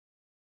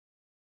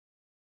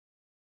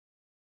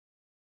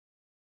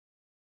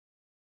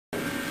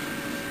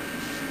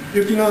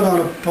If you're not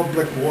on a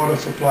public water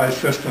supply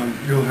system,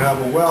 you'll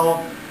have a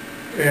well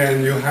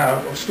and you'll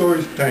have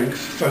storage tanks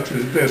such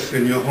as this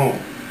in your home.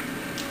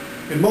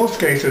 In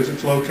most cases,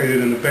 it's located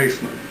in the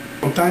basement.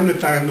 From time to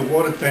time, the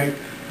water tank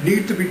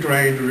needs to be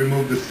drained to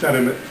remove the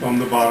sediment from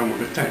the bottom of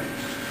the tank.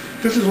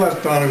 This is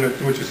what's done in the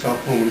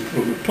Do-It-Yourself Home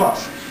Improvement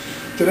Plus.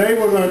 Today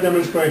we're going to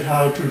demonstrate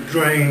how to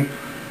drain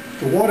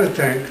the water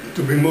tank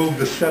to remove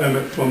the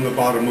sediment from the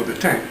bottom of the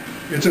tank.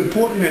 It's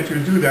important that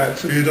you do that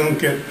so you don't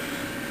get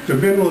the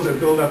minerals that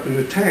build up in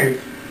the tank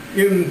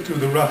into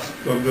the rest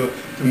of the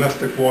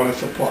domestic water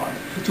supply.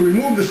 To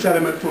remove the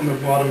sediment from the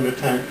bottom of the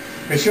tank,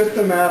 it's just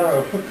a matter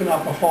of hooking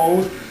up a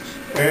hose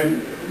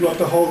and let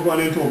the hose run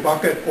into a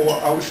bucket or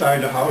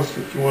outside the house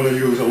if you want to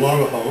use a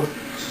longer hose.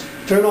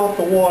 Turn off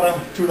the water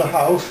to the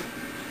house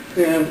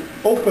and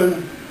open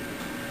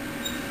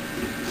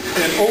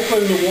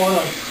the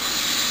water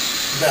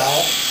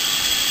valve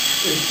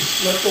and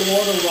let the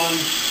water run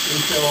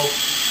until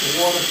the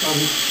water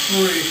comes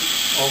free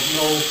of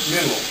no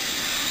mineral.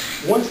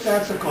 Once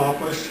that's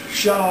accomplished,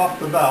 shut off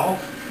the valve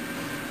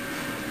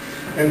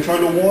and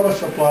turn the water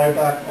supply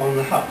back on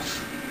the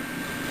house.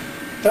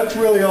 That's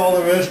really all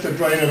there is to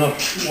draining a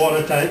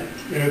water tank,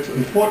 and it's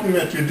important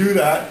that you do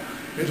that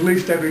at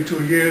least every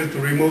 2 years to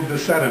remove the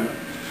sediment.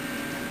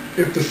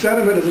 If the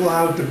sediment is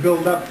allowed to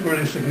build up for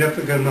any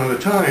significant amount of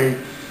time,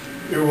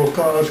 it will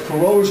cause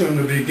corrosion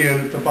to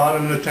begin at the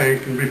bottom of the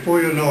tank, and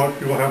before you know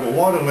it, you will have a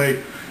water leak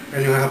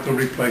and you'll have to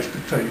replace the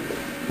tank.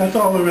 That's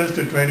all there is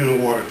to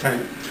draining a water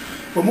tank.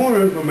 For more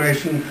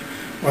information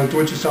on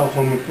Do-It-Yourself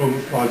Home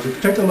Improvement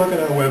Project, take a look at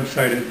our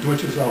website at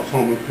Do-It-Yourself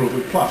Home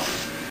Improvement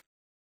Plus.